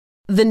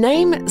The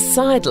name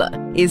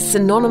Seidler is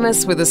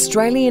synonymous with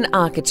Australian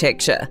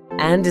architecture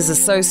and is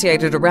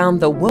associated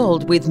around the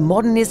world with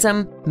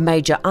modernism,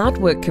 major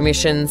artwork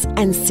commissions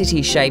and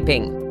city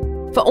shaping.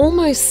 For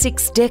almost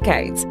 6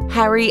 decades,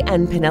 Harry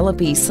and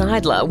Penelope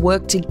Seidler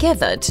worked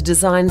together to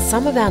design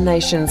some of our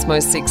nation's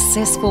most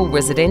successful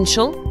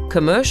residential,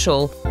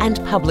 commercial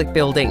and public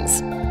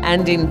buildings,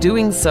 and in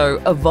doing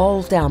so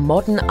evolved our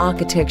modern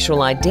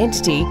architectural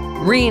identity,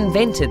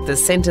 reinvented the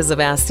centres of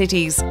our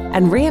cities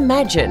and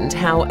reimagined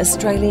how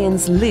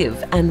Australians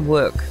live and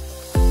work.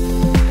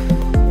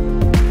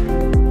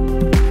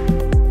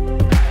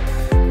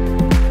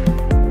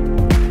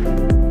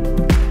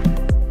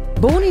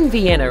 Born in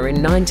Vienna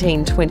in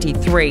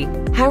 1923,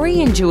 Harry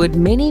endured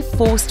many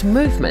forced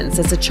movements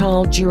as a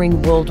child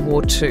during World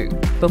War II,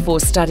 before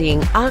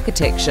studying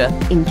architecture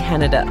in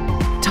Canada.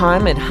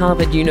 Time at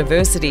Harvard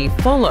University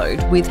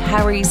followed, with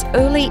Harry's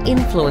early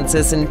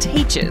influences and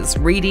teachers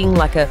reading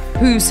like a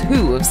who's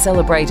who of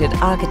celebrated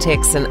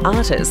architects and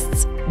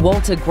artists: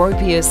 Walter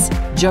Gropius,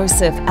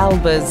 Joseph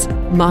Albers,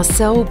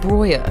 Marcel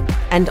Breuer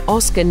and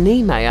Oscar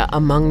Niemeyer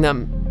among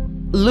them.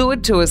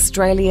 Lured to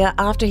Australia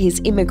after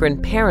his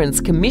immigrant parents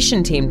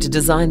commissioned him to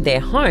design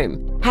their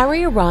home,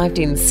 Harry arrived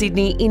in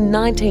Sydney in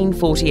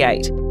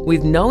 1948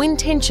 with no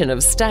intention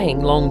of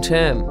staying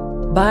long-term.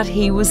 But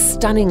he was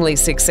stunningly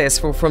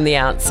successful from the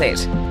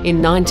outset. In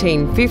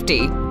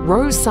 1950,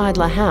 Rose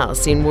Seidler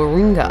House in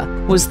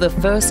Warringah was the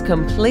first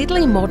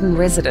completely modern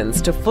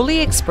residence to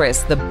fully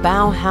express the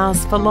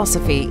Bauhaus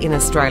philosophy in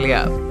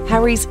Australia.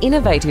 Harry's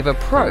innovative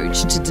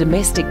approach to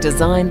domestic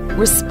design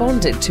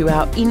responded to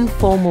our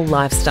informal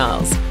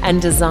lifestyles and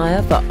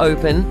desire for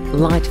open,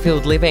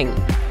 light-filled living.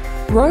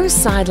 Rose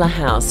Seidler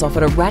House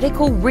offered a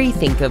radical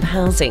rethink of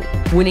housing,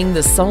 winning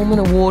the Solomon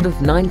Award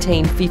of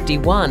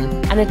 1951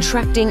 and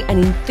attracting an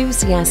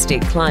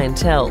enthusiastic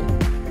clientele.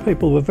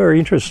 People were very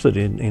interested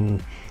in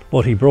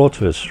what he brought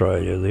to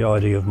Australia, the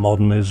idea of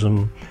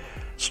modernism,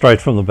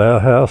 straight from the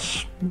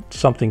Bauhaus,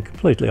 something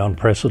completely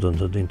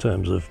unprecedented in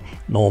terms of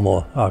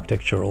normal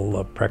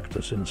architectural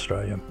practice in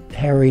Australia.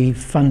 Harry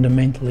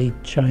fundamentally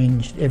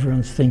changed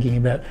everyone's thinking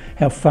about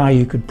how far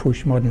you could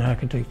push modern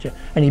architecture,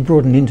 and he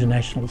brought an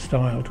international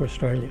style to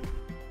Australia.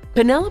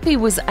 Penelope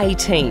was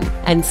 18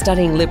 and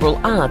studying liberal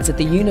arts at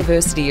the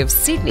University of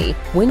Sydney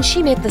when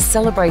she met the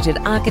celebrated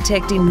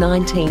architect in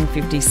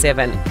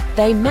 1957.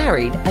 They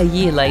married a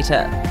year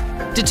later.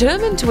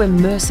 Determined to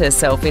immerse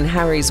herself in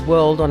Harry's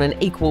world on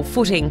an equal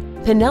footing,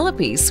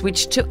 Penelope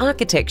switched to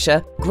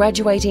architecture,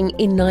 graduating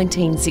in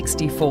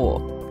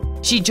 1964.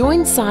 She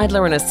joined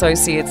Seidler and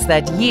Associates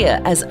that year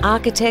as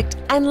architect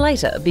and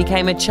later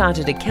became a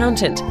chartered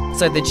accountant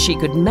so that she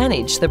could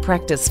manage the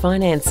practice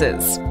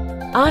finances.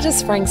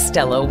 Artist Frank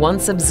Stella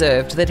once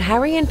observed that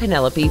Harry and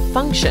Penelope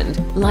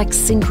functioned like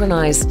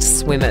synchronised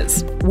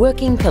swimmers,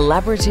 working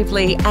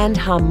collaboratively and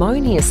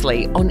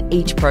harmoniously on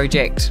each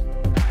project.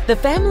 The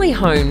family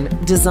home,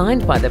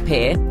 designed by the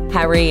pair,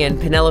 Harry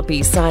and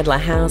Penelope Seidler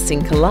House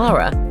in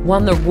Killara,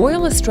 won the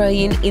Royal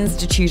Australian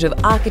Institute of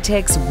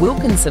Architects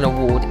Wilkinson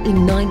Award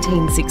in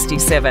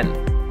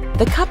 1967.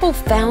 The couple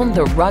found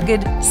the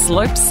rugged,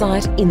 sloped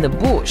site in the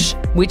bush,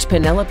 which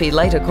Penelope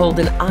later called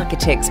an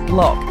architect's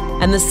block,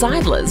 and the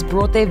Seidlers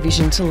brought their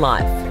vision to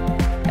life.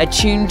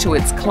 Attuned to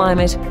its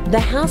climate, the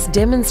house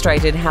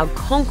demonstrated how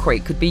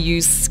concrete could be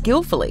used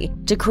skillfully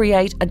to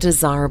create a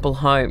desirable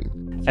home.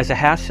 As a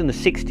house in the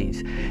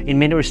 60s, in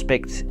many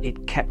respects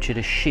it captured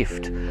a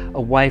shift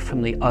away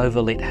from the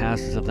overlit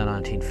houses of the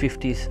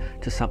 1950s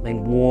to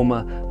something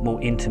warmer,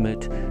 more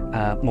intimate,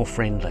 more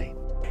friendly.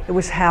 It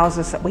was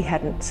houses that we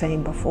hadn't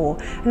seen before.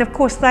 And of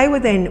course they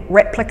were then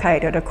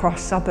replicated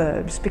across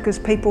suburbs because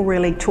people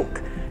really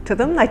took to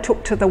them. They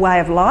took to the way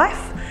of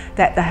life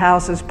that the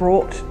houses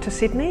brought to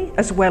Sydney,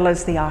 as well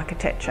as the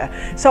architecture.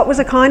 So it was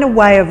a kind of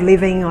way of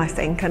living, I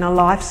think, and a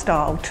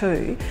lifestyle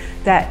too,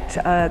 that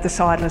the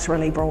Seidlers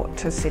really brought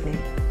to Sydney.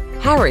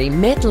 Harry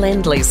met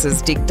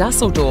Lend-Lease's Dick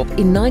Dusseldorp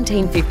in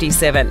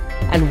 1957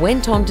 and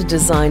went on to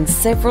design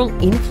several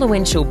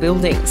influential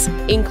buildings,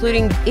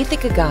 including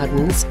Ithaca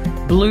Gardens,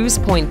 Blues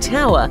Point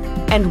Tower,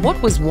 and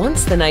what was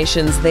once the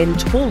nation's then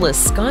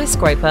tallest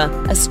skyscraper,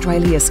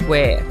 Australia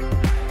Square.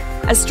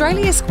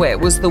 Australia Square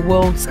was the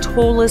world's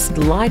tallest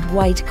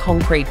lightweight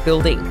concrete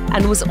building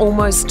and was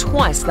almost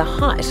twice the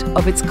height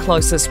of its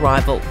closest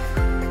rival.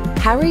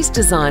 Harry's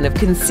design of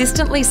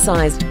consistently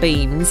sized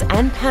beams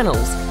and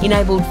panels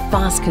enabled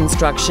fast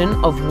construction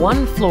of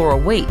 1 floor a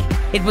week.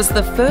 It was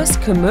the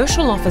first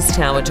commercial office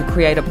tower to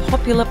create a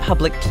popular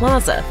public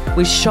plaza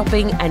with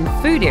shopping and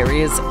food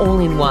areas all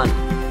in one.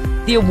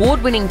 The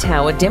award-winning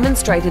tower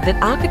demonstrated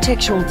that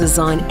architectural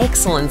design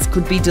excellence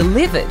could be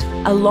delivered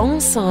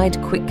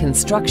alongside quick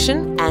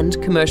construction and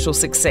commercial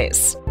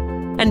success.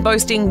 And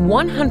boasting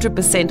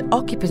 100%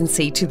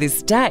 occupancy to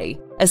this day,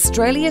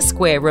 Australia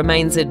Square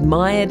remains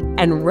admired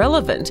and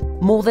relevant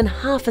more than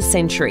half a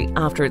century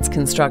after its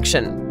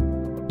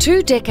construction.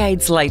 2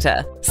 decades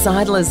later,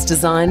 Seidler's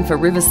design for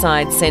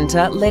Riverside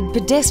Centre led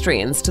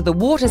pedestrians to the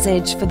water's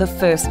edge for the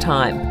first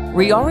time,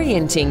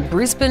 reorienting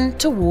Brisbane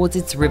towards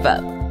its river.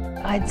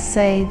 I'd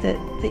say that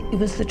it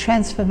was the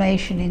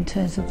transformation in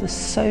terms of the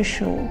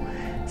social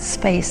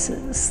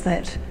spaces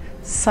that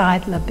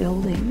Seidler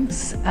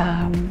buildings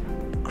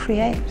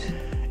create.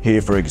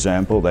 Here, for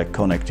example, that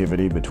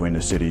connectivity between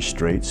the city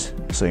streets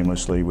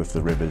seamlessly with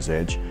the river's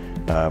edge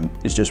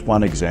is just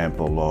one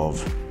example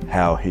of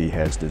how he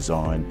has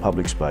designed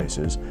public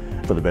spaces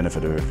for the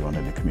benefit of everyone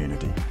in the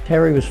community.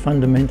 Harry was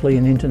fundamentally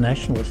an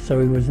internationalist, so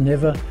he was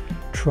never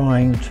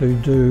trying to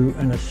do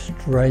an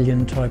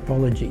Australian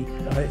typology.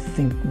 I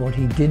think what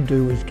he did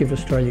do was give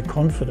Australia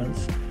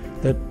confidence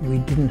that we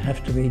didn't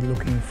have to be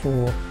looking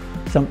for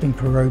something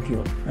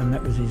parochial, and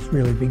that was his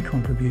really big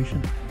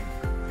contribution.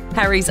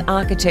 Harry's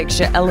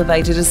architecture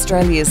elevated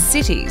Australia's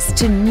cities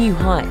to new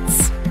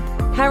heights.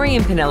 Harry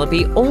and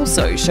Penelope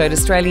also showed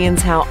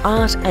Australians how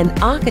art and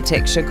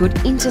architecture could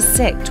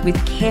intersect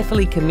with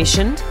carefully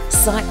commissioned,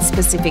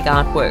 site-specific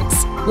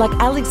artworks, like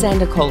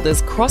Alexander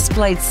Calder's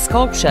crossblade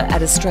sculpture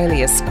at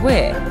Australia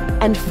Square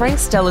and Frank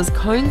Steller's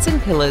cones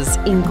and pillars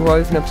in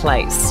Grosvenor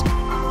Place.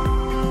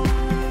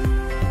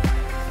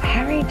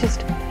 Harry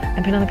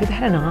and Penelope, they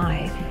had an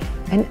eye,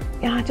 and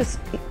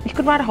you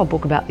could write a whole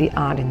book about the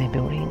art in their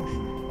buildings.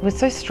 It was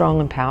so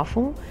strong and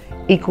powerful,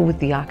 equal with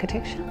the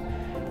architecture.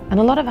 And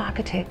a lot of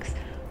architects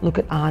look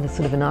at art as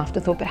sort of an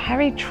afterthought, but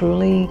Harry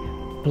truly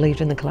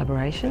believed in the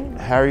collaboration.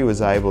 Harry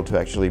was able to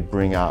actually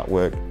bring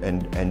artwork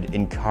and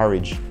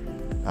encourage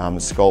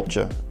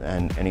sculpture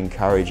and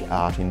encourage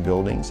art in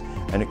buildings,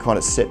 and it kind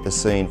of set the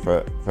scene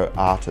for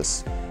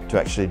artists to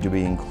actually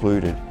be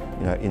included,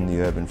 in the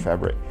urban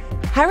fabric.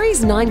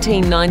 Harry's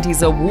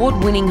 1990s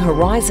award-winning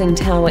Horizon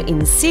Tower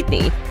in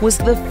Sydney was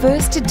the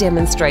first to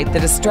demonstrate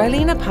that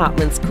Australian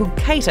apartments could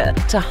cater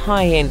to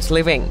high-end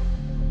living.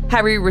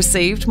 Harry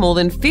received more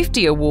than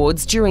 50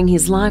 awards during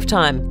his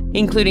lifetime,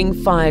 including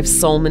 5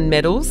 Solman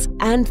Medals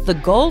and the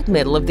Gold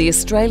Medal of the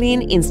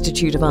Australian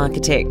Institute of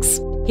Architects.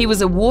 He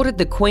was awarded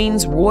the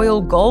Queen's Royal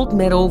Gold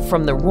Medal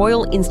from the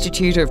Royal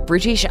Institute of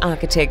British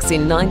Architects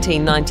in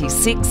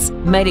 1996,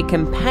 made a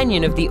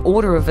Companion of the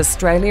Order of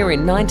Australia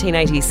in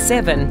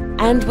 1987,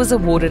 and was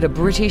awarded a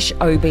British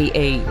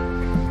OBE.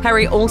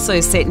 Harry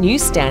also set new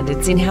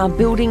standards in how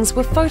buildings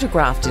were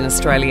photographed in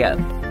Australia.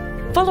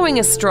 Following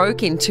a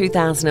stroke in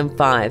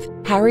 2005,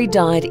 Harry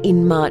died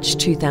in March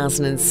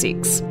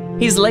 2006.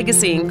 His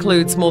legacy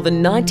includes more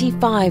than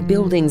 95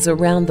 buildings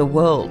around the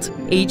world,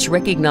 each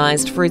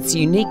recognised for its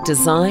unique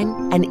design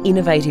and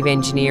innovative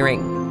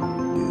engineering.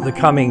 The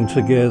coming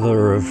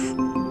together of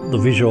the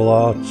visual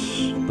arts,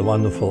 the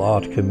wonderful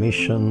art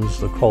commissions,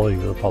 the quality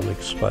of the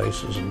public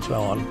spaces and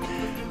so on,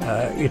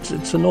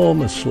 it's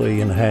enormously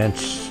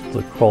enhanced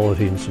the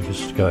quality and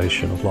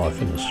sophistication of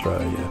life in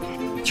Australia.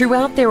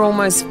 Throughout their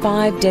almost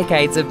 5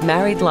 decades of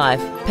married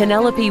life,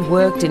 Penelope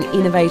worked and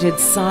innovated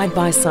side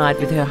by side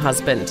with her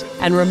husband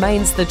and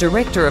remains the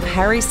director of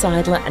Harry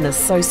Seidler and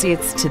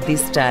Associates to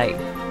this day.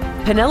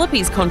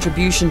 Penelope's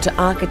contribution to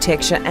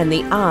architecture and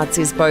the arts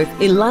is both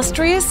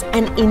illustrious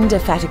and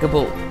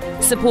indefatigable,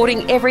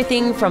 supporting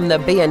everything from the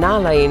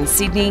Biennale in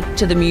Sydney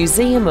to the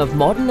Museum of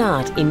Modern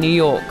Art in New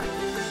York.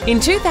 In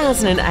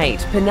 2008,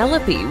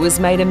 Penelope was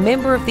made a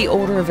member of the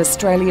Order of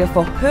Australia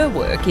for her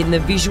work in the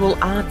visual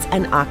arts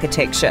and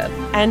architecture,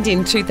 and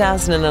in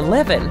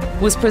 2011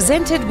 was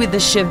presented with the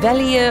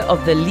Chevalier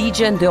of the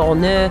Légion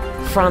d'Honneur,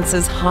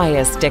 France's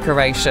highest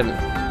decoration.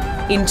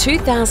 In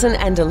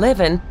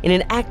 2011, in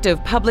an act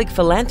of public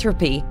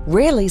philanthropy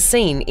rarely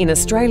seen in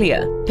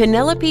Australia,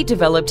 Penelope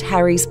developed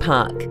Harry's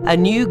Park, a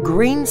new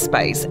green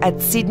space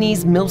at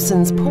Sydney's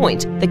Milsons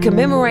Point that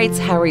commemorates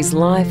Harry's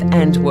life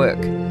and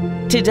work.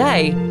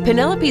 Today,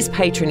 Penelope's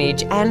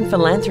patronage and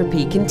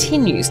philanthropy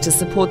continues to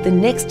support the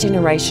next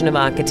generation of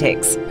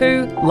architects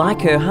who, like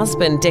her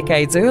husband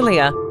decades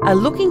earlier, are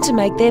looking to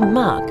make their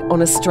mark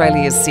on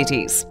Australia's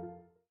cities.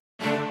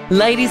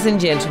 Ladies and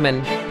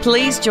gentlemen,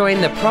 please join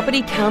the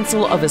Property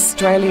Council of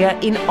Australia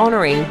in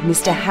honouring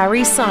Mr.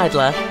 Harry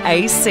Seidler,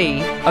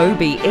 AC,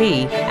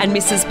 OBE, and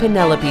Mrs.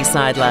 Penelope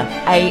Seidler,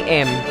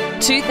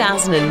 AM,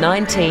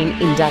 2019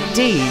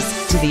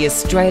 inductees to the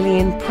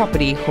Australian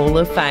Property Hall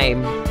of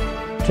Fame.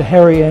 To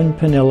Harry and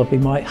Penelope,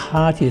 my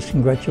heartiest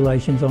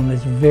congratulations on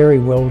this very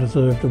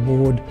well-deserved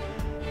award.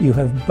 You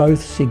have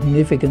both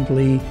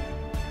significantly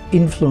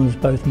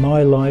influenced both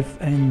my life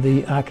and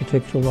the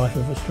architectural life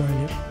of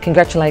Australia.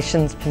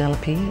 Congratulations,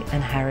 Penelope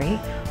and Harry,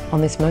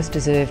 on this most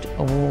deserved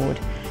award,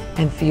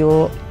 and for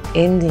your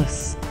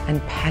endless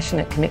and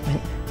passionate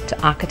commitment to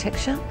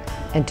architecture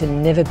and to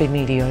never be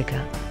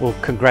mediocre. Well,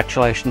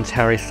 congratulations,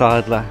 Harry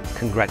Seidler.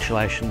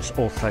 Congratulations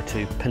also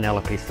to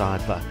Penelope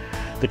Seidler.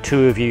 The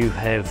two of you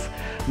have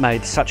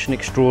made such an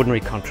extraordinary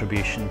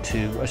contribution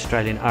to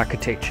Australian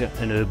architecture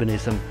and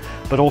urbanism,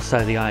 but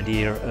also the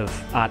idea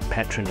of art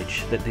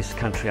patronage that this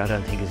country, I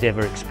don't think, has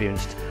ever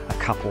experienced a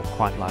couple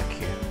quite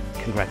like you.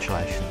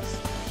 Congratulations.